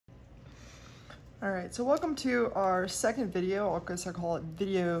Alright, so welcome to our second video. I guess I'll call it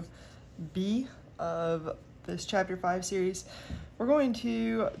video B of this chapter 5 series. We're going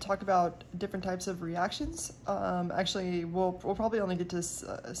to talk about different types of reactions. Actually, we'll probably only get to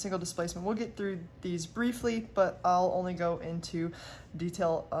single displacement. We'll get through these briefly, but I'll only go into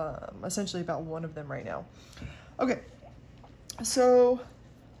detail essentially about one of them right now. Okay, so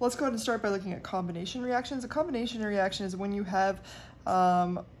let's go ahead and start by looking at combination reactions. A combination reaction is when you have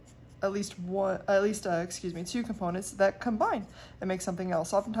two components that combine and make something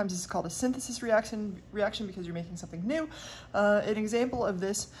else. Oftentimes this is called a synthesis reaction because you're making something new. An example of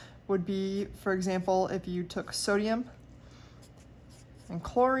this would be, for example, if you took sodium and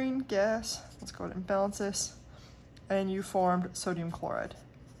chlorine gas, let's go ahead and balance this, and you formed sodium chloride.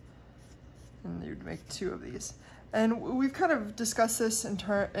 And you'd make two of these. And we've kind of discussed this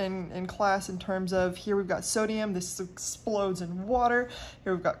in class in terms of, here we've got sodium, this explodes in water.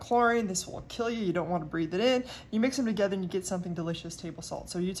 Here we've got chlorine, this will kill you, you don't want to breathe it in. You mix them together and you get something delicious, table salt.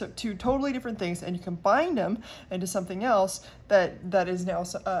 So you took two totally different things and you combined them into something else that is now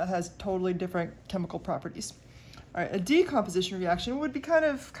has totally different chemical properties. All right, a decomposition reaction would be kind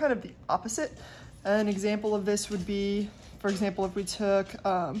of the opposite. An example of this would be, for example, if we took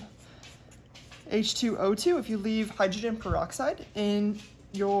H2O2, if you leave hydrogen peroxide in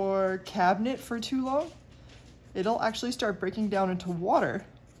your cabinet for too long, it'll actually start breaking down into water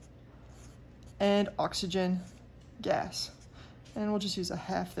and oxygen gas. And we'll just use a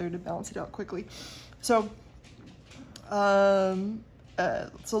half there to balance it out quickly. So, so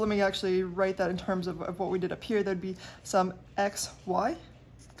let me actually write that in terms of what we did up here. There'd be some XY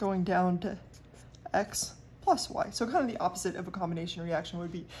going down to X plus Y. So kind of the opposite of a combination reaction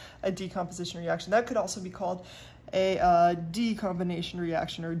would be a decomposition reaction. That could also be called a decombination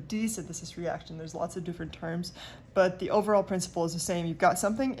reaction or desynthesis reaction. There's lots of different terms, but the overall principle is the same. You've got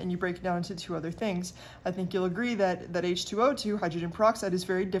something and you break it down into two other things. I think you'll agree that H2O2, hydrogen peroxide, is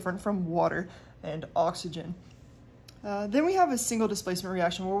very different from water and oxygen. Then we have a single displacement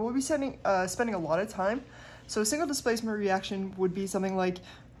reaction where we'll be spending a lot of time. So a single displacement reaction would be something like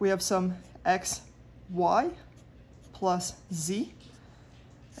we have some Y plus Z,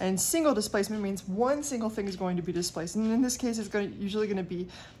 and single displacement means one single thing is going to be displaced, and in this case it's usually going to be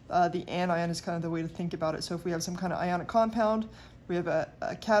the anion is kind of the way to think about it. So if we have some kind of ionic compound, we have a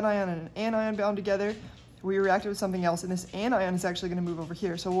cation and an anion bound together, we react it with something else, and this anion is actually going to move over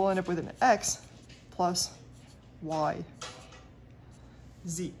here, so we'll end up with an X plus Y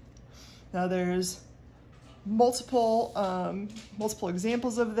Z. Now there's multiple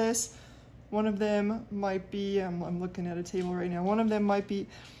examples of this. One of them might be, I'm looking at a table right now, one of them might be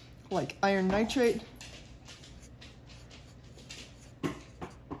like iron nitrate.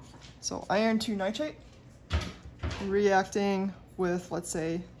 So iron 2 nitrate reacting with, let's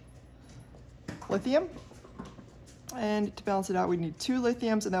say, lithium. And to balance it out, we need two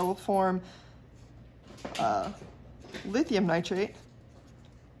lithiums, and that will form lithium nitrate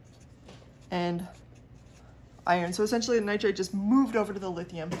and iron. So essentially the nitrate just moved over to the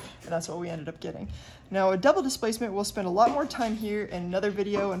lithium, and that's what we ended up getting. Now a double displacement, we'll spend a lot more time here in another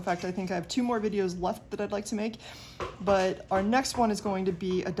video. In fact, I think I have 2 more videos left that I'd like to make, but our next one is going to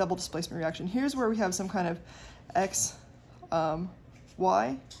be a double displacement reaction. Here's where we have some kind of X,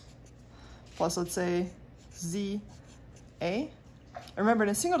 Y, plus let's say Z, A. Remember,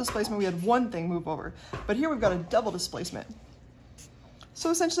 in a single displacement we had one thing move over, but here we've got a double displacement. So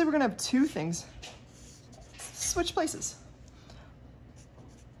essentially we're gonna have two things switch places.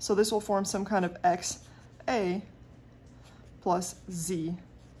 So this will form some kind of XA plus ZY,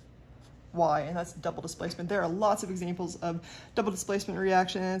 and that's double displacement. There are lots of examples of double displacement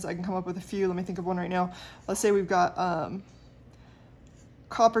reactions. I can come up with a few. Let me think of one right now. Let's say we've got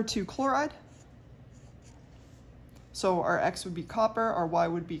copper to chloride. So our X would be copper, our Y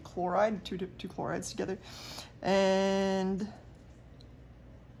would be chloride, two chlorides together. And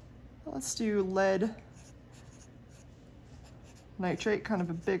let's do lead nitrate, kind of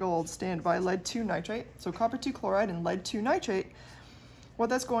a big old standby, lead 2 nitrate. So copper 2 chloride and lead 2 nitrate. What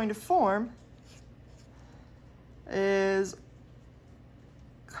that's going to form is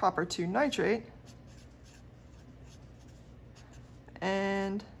copper 2 nitrate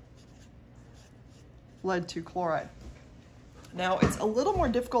and lead 2 chloride. Now it's a little more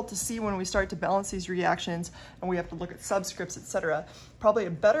difficult to see when we start to balance these reactions and we have to look at subscripts, etc. Probably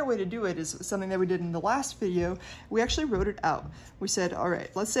a better way to do it is something that we did in the last video. We actually wrote it out. We said, all right,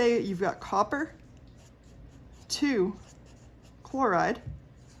 let's say you've got copper 2 chloride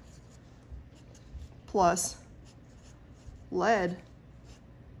plus lead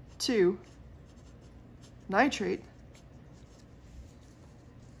 2 nitrate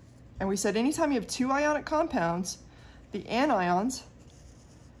And we said anytime you have two ionic compounds, the anions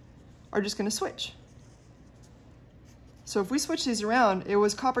are just going to switch. So if we switch these around, it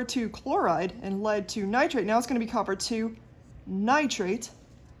was copper 2 chloride and lead 2 nitrate. Now it's going to be copper 2 nitrate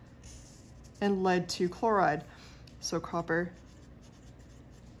and lead 2 chloride. So copper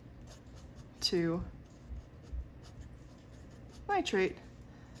 2 nitrate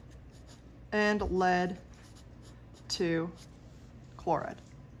and lead 2 chloride.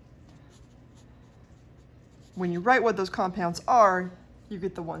 When you write what those compounds are, you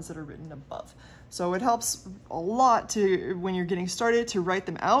get the ones that are written above. So it helps a lot to, when you're getting started, to write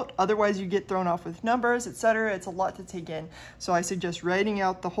them out. Otherwise you get thrown off with numbers, etc. It's a lot to take in. So I suggest writing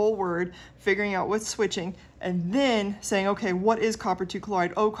out the whole word, figuring out what's switching, and then saying, okay, what is copper 2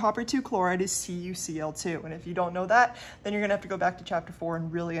 chloride? Oh, copper 2 chloride is CuCl2. And if you don't know that, then you're gonna have to go back to chapter 4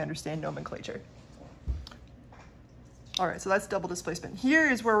 and really understand nomenclature. All right, so that's double displacement.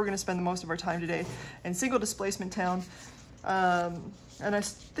 Here is where we're gonna spend the most of our time today, in single displacement town. And I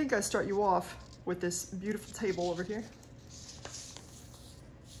think I start you off with this beautiful table over here.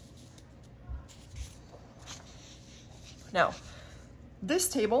 Now, this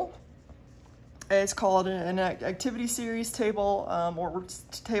table is called an activity series table, or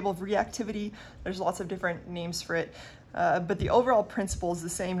table of reactivity. There's lots of different names for it, but the overall principle is the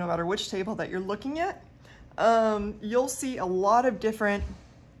same no matter which table that you're looking at. You'll see a lot of different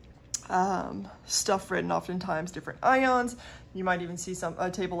stuff written, oftentimes different ions. You might even see a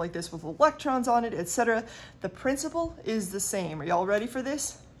table like this with electrons on it, etc. The principle is the same. Are y'all ready for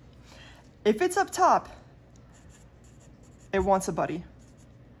this? If it's up top, it wants a buddy.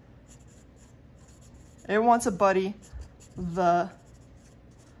 It wants a buddy the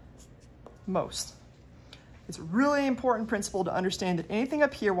most. It's a really important principle to understand that anything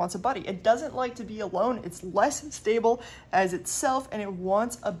up here wants a buddy. It doesn't like to be alone. It's less stable as itself, and it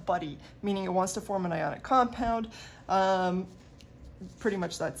wants a buddy, meaning it wants to form an ionic compound. Pretty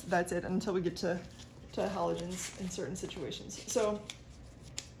much that's it until we get to halogens in certain situations. So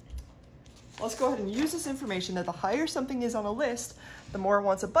let's go ahead and use this information that the higher something is on a list, the more it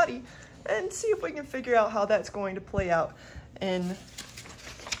wants a buddy, and see if we can figure out how that's going to play out in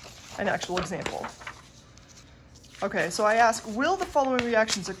an actual example. Okay, so I ask, will the following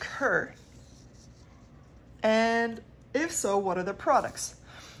reactions occur? And if so, what are the products?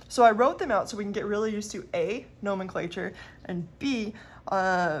 So I wrote them out so we can get really used to A, nomenclature, and B,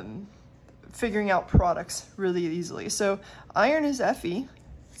 figuring out products really easily. So iron is Fe.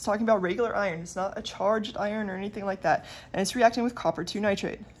 It's talking about regular iron. It's not a charged iron or anything like that. And it's reacting with copper 2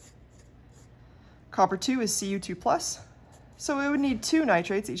 nitrate. Copper 2 is Cu2+. So we would need 2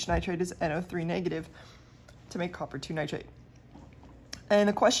 nitrates. Each nitrate is NO3 negative to make copper 2 nitrate. And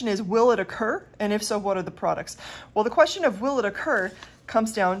the question is, will it occur? And if so, what are the products? Well, the question of will it occur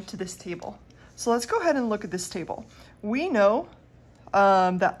comes down to this table. So let's go ahead and look at this table. We know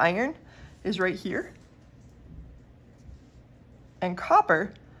that iron is right here, and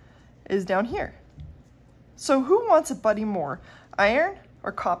copper is down here. So who wants a buddy more, iron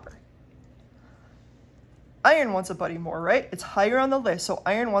or copper? Iron wants a buddy more, right? It's higher on the list, so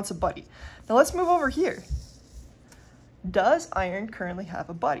iron wants a buddy. Now let's move over here. Does iron currently have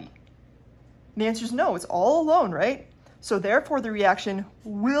a buddy? The answer is no, it's all alone, right? So therefore the reaction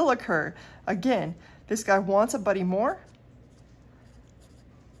will occur. Again, this guy wants a buddy more.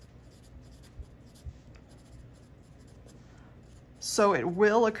 So it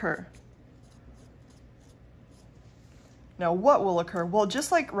will occur. Now what will occur? Well,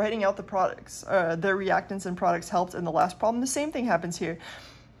 just like writing out the products, the reactants and products helped in the last problem, the same thing happens here.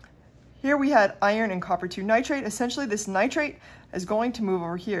 Here we had iron and copper 2 nitrate. Essentially this nitrate is going to move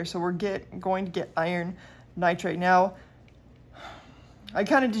over here. So we're going to get iron nitrate. Now, I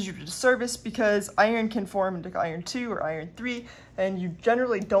kind of did you a disservice because iron can form into iron 2 or iron 3, and you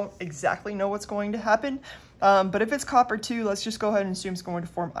generally don't exactly know what's going to happen. But if it's copper 2, let's just go ahead and assume it's going to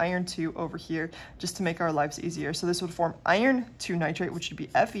form iron 2 over here just to make our lives easier. So this would form iron 2 nitrate, which would be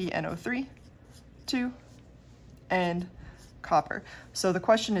FeNO3, 2, and copper. So the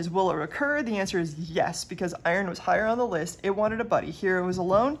question is, will it occur? The answer is yes, because iron was higher on the list. It wanted a buddy. Here it was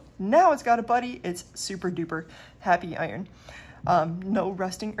alone. Now it's got a buddy. It's super duper happy iron. No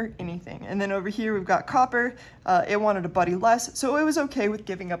rusting or anything. And then over here we've got copper. It wanted a buddy less, so it was okay with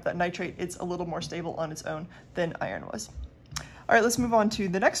giving up that nitrate. It's a little more stable on its own than iron was. All right, let's move on to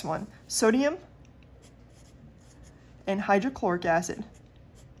the next one. Sodium and hydrochloric acid.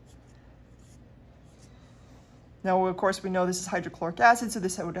 Now, of course, we know this is hydrochloric acid, so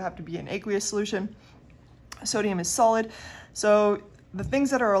this would have to be an aqueous solution. Sodium is solid. So the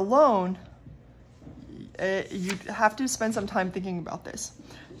things that are alone, you have to spend some time thinking about this.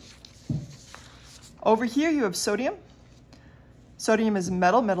 Over here you have sodium. Sodium is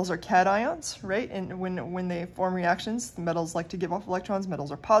metal. Metals are cations, right? And when they form reactions, the metals like to give off electrons.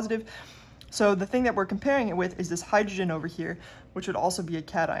 Metals are positive. So the thing that we're comparing it with is this hydrogen over here, which would also be a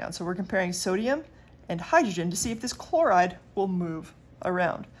cation. So we're comparing sodium and hydrogen to see if this chloride will move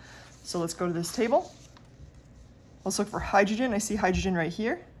around. So let's go to this table. Let's look for hydrogen. I see hydrogen right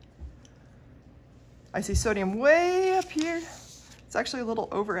here. I see sodium way up here. It's actually a little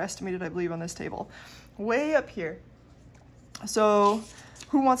overestimated, I believe, on this table. Way up here. So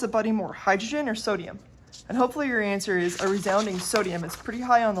who wants a buddy more, hydrogen or sodium? And hopefully your answer is a resounding sodium. It's pretty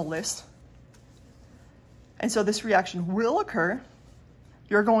high on the list. And so this reaction will occur.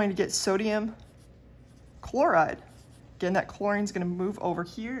 You're going to get sodium chloride. Again, that chlorine is going to move over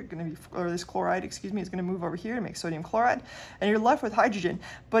here, this chloride, excuse me, is going to move over here to make sodium chloride, and you're left with hydrogen.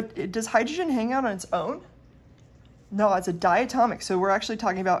 But does hydrogen hang out on its own? No, it's a diatomic, so we're actually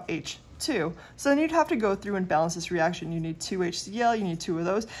talking about H2. So then you'd have to go through and balance this reaction. You need 2 HCl, you need 2 of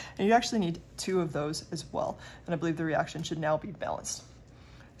those, and you actually need 2 of those as well. And I believe the reaction should now be balanced.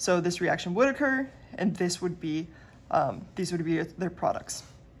 So this reaction would occur, and this would be, these would be their products.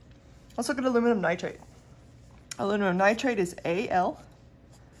 Let's look at aluminum nitrate. Aluminum nitrate is AlNO3,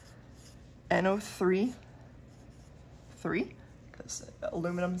 because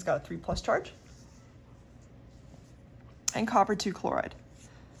aluminum has got a 3+ charge, and copper 2 chloride,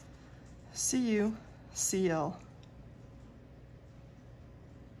 CuCl2.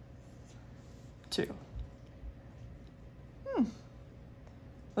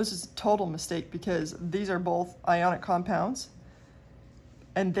 This is a total mistake because these are both ionic compounds,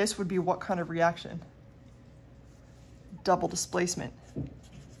 and this would be what kind of reaction? Double displacement,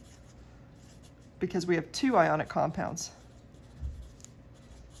 because we have 2 ionic compounds.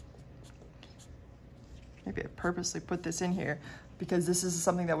 Maybe I purposely put this in here because this is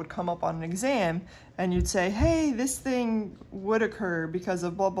something that would come up on an exam, and you'd say, hey, this thing would occur because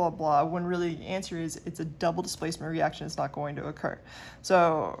of blah, blah, blah, when really the answer is it's a double displacement reaction. It's not going to occur.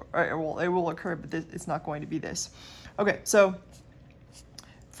 So, well, it will occur, but it's not going to be this. Okay, so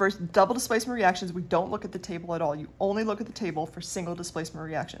for double displacement reactions, we don't look at the table at all. You only look at the table for single displacement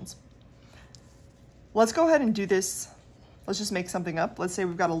reactions. Let's go ahead and do this. Let's just make something up. Let's say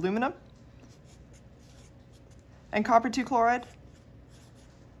we've got aluminum and copper 2 chloride.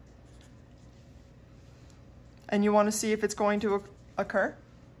 And you want to see if it's going to occur.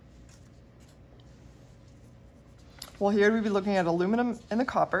 Well, here we'd be looking at aluminum and the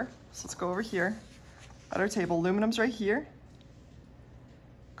copper. So let's go over here at our table. Aluminum's right here.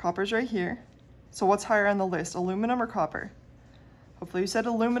 Copper's right here. So what's higher on the list, aluminum or copper? Hopefully you said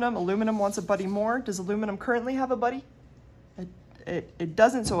aluminum. Aluminum wants a buddy more. Does aluminum currently have a buddy? It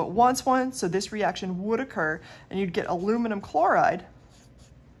doesn't, so it wants one. So this reaction would occur, and you'd get aluminum chloride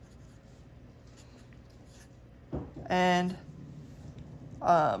and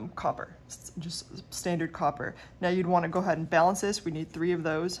copper, just standard copper. Now you'd want to go ahead and balance this. We need 3 of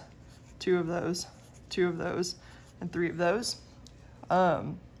those, 2 of those, 2 of those, and 3 of those.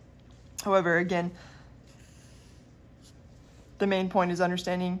 However, again, the main point is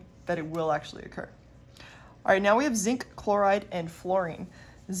understanding that it will actually occur. All right, now we have zinc chloride and fluorine.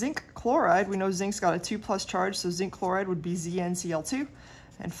 Zinc chloride, we know zinc's got a 2+ charge, so zinc chloride would be ZnCl2,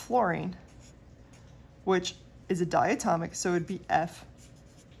 and fluorine, which is a diatomic, so it would be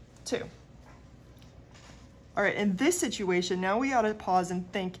F2. All right, in this situation, now we ought to pause and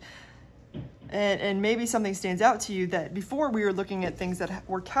think, and maybe something stands out to you that before we were looking at things that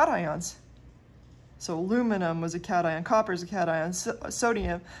were cations. So aluminum was a cation, copper is a cation,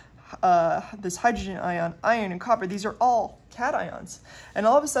 sodium, this hydrogen ion, iron, and copper, these are all cations. And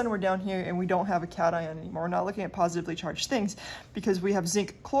all of a sudden we're down here and we don't have a cation anymore. We're not looking at positively charged things because we have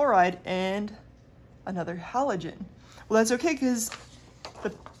zinc chloride and another halogen. Well, that's okay because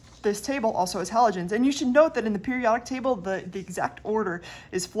this table also has halogens. And you should note that in the periodic table, the exact order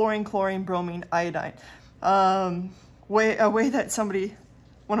is fluorine, chlorine, bromine, iodine. A way that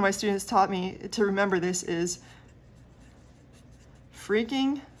one of my students taught me to remember this is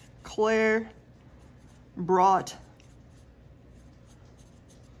freaking Claire brought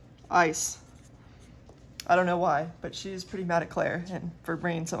ice. I don't know why, but she's pretty mad at Claire and for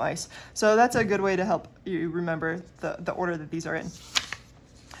bringing some ice. So that's a good way to help you remember the order that these are in.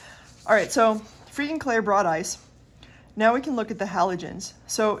 All right, so freaking Claire brought ice. Now we can look at the halogens.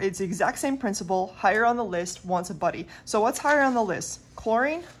 So it's the exact same principle, higher on the list wants a buddy. So what's higher on the list,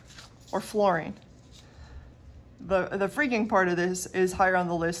 chlorine or fluorine? The freaking part of this is higher on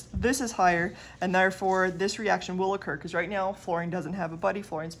the list. This is higher, and therefore this reaction will occur because right now fluorine doesn't have a buddy.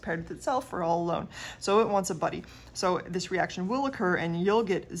 Fluorine's paired with itself or all alone. So it wants a buddy. So this reaction will occur, and you'll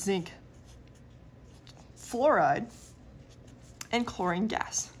get zinc fluoride and chlorine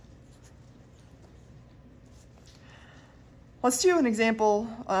gas. Let's do an example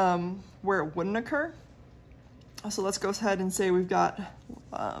where it wouldn't occur. So let's go ahead and say we've got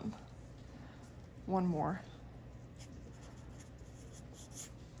one more.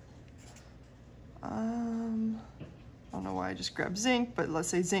 I don't know why I just grabbed zinc, but let's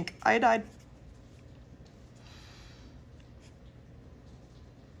say zinc iodide.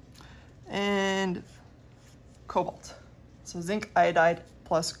 And cobalt. So zinc iodide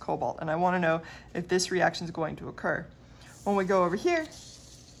plus cobalt. And I want to know if this reaction is going to occur. When we go over here,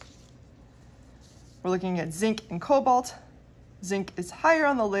 we're looking at zinc and cobalt. Zinc is higher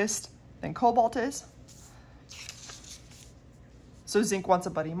on the list than cobalt is. So zinc wants a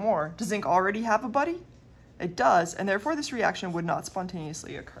buddy more. Does zinc already have a buddy? It does, and therefore this reaction would not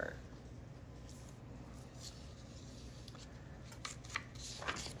spontaneously occur.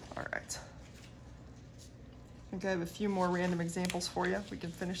 All right. I think I have a few more random examples for you. We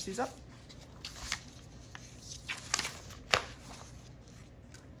can finish these up.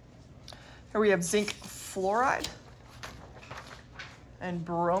 Here we have zinc fluoride and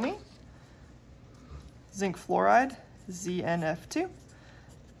bromine. Zinc fluoride, ZnF2,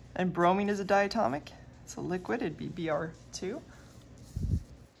 and bromine is a diatomic. It's a liquid, it'd be Br2.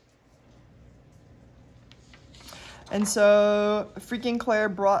 And so freaking Claire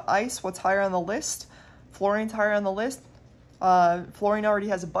brought ice. What's higher on the list? Fluorine's higher on the list. Fluorine already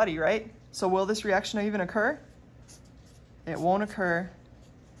has a buddy, right? So will this reaction even occur? It won't occur.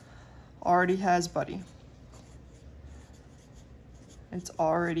 Already has buddy. It's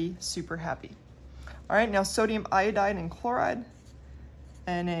already super happy. All right, now sodium iodide and chloride.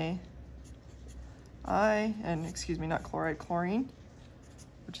 NaI, and excuse me, not chloride, chlorine,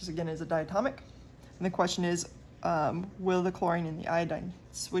 which is again is a diatomic. And the question is, will the chlorine and the iodine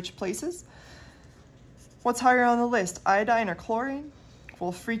switch places? What's higher on the list, iodine or chlorine?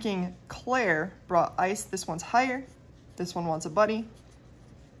 Well, freaking Claire brought ice. This one's higher. This one wants a buddy.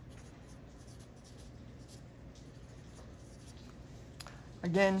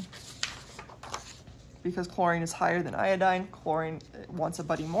 Again, because chlorine is higher than iodine, chlorine wants a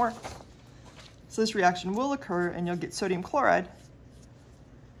buddy more. So this reaction will occur, and you'll get sodium chloride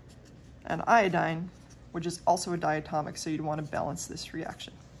and iodine, which is also a diatomic, so you'd want to balance this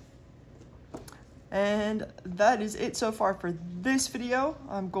reaction. And that is it so far for this video.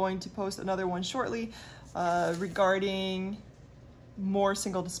 I'm going to post another one shortly regarding more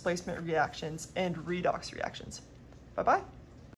single displacement reactions and redox reactions. Bye-bye.